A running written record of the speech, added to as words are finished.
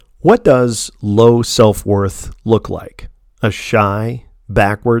What does low self-worth look like? A shy,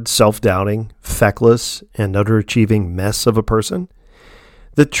 backward, self-doubting, feckless, and underachieving mess of a person?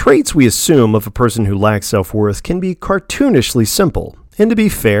 The traits we assume of a person who lacks self-worth can be cartoonishly simple, and to be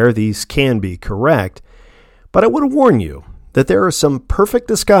fair, these can be correct, but I would warn you that there are some perfect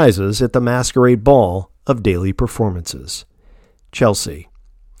disguises at the masquerade ball of daily performances. Chelsea.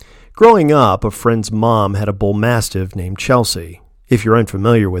 Growing up, a friend's mom had a bull mastiff named Chelsea. If you're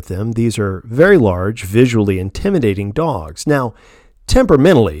unfamiliar with them, these are very large, visually intimidating dogs. Now,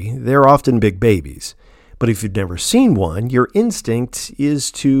 temperamentally, they're often big babies. But if you've never seen one, your instinct is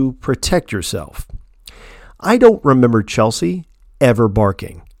to protect yourself. I don't remember Chelsea ever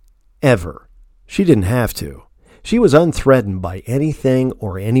barking. Ever. She didn't have to. She was unthreatened by anything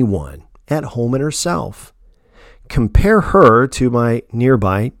or anyone, at home and herself. Compare her to my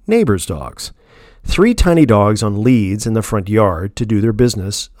nearby neighbor's dogs. 3 tiny dogs on leads in the front yard to do their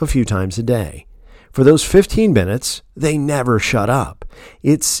business a few times a day. For those 15 minutes, they never shut up.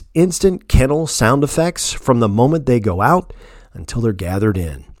 It's instant kennel sound effects from the moment they go out until they're gathered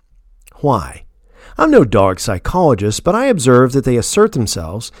in. Why? I'm no dog psychologist, but I observe that they assert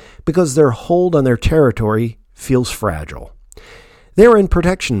themselves because their hold on their territory feels fragile. They're in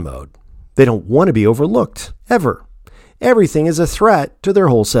protection mode. They don't want to be overlooked, ever. Everything is a threat to their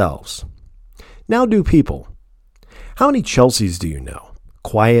whole selves. Now do people. How many Chelseas do you know?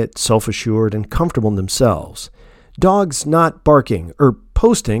 Quiet, self-assured, and comfortable in themselves. Dogs not barking or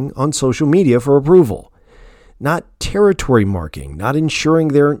posting on social media for approval. Not territory marking, not ensuring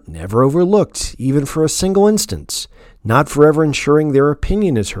they're never overlooked, even for a single instance. Not forever ensuring their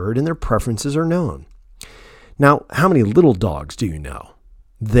opinion is heard and their preferences are known. Now, how many little dogs do you know?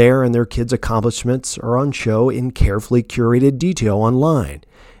 Their and their kids' accomplishments are on show in carefully curated detail online.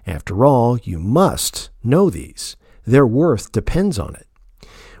 After all, you must know these. Their worth depends on it.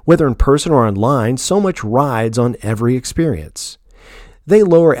 Whether in person or online, so much rides on every experience. They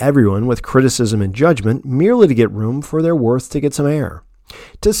lower everyone with criticism and judgment merely to get room for their worth to get some air.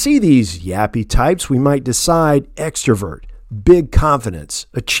 To see these yappy types, we might decide extrovert, big confidence,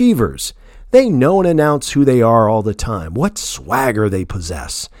 achievers. They know and announce who they are all the time, what swagger they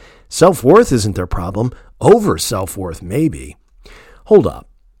possess. Self-worth isn't their problem. Over-self-worth maybe. Hold up.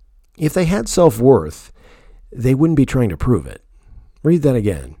 If they had self-worth, they wouldn't be trying to prove it. Read that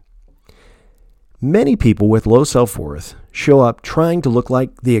again. Many people with low self-worth show up trying to look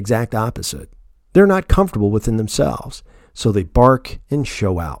like the exact opposite. They're not comfortable within themselves, so they bark and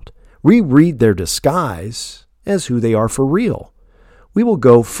show out. Reread their disguise as who they are for real. We will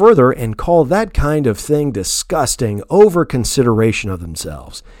go further and call that kind of thing disgusting over-consideration of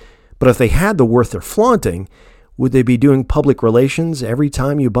themselves. But if they had the worth they're flaunting, would they be doing public relations every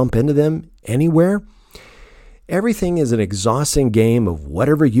time you bump into them anywhere? Everything is an exhausting game of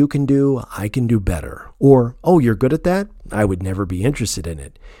whatever you can do, I can do better. Or, oh, you're good at that? I would never be interested in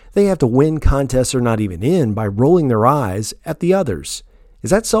it. They have to win contests they're not even in by rolling their eyes at the others.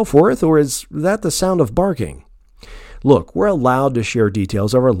 Is that self-worth or is that the sound of barking? Look, we're allowed to share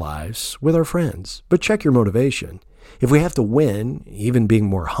details of our lives with our friends, but check your motivation. If we have to win, even being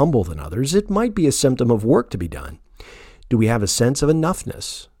more humble than others, it might be a symptom of work to be done. Do we have a sense of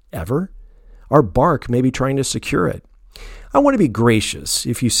enoughness? Ever? Our bark may be trying to secure it. I want to be gracious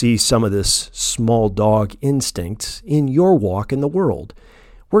if you see some of this small dog instinct in your walk in the world.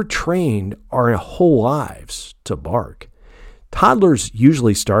 We're trained our whole lives to bark. Toddlers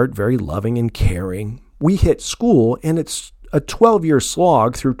usually start very loving and caring. We hit school and it's a 12-year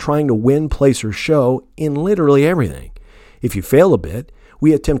slog through trying to win, place, or show in literally everything. If you fail a bit,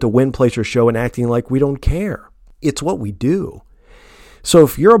 we attempt to win, place, or show in acting like we don't care. It's what we do. So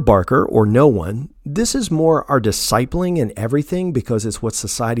if you're a barker or no one, this is more our discipling in everything because it's what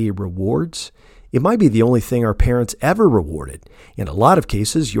society rewards. It might be the only thing our parents ever rewarded. In a lot of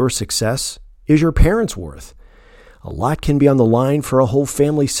cases, your success is your parents' worth. A lot can be on the line for a whole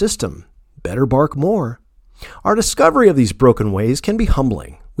family system. Better bark more. Our discovery of these broken ways can be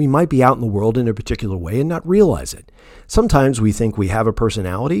humbling. We might be out in the world in a particular way and not realize it. Sometimes we think we have a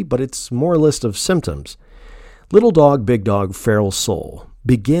personality, but it's more a list of symptoms. Little dog, big dog, feral soul.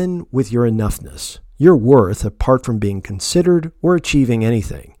 Begin with your enoughness, your worth apart from being considered or achieving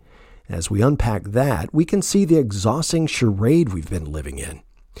anything. As we unpack that, we can see the exhausting charade we've been living in.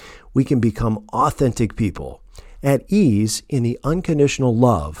 We can become authentic people, at ease in the unconditional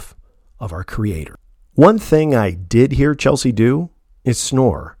love of our Creator. One thing I did hear Chelsea do is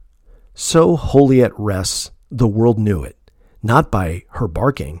snore. So wholly at rest, the world knew it. Not by her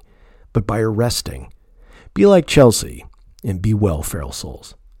barking, but by her resting. Be like Chelsea and be well, feral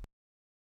souls.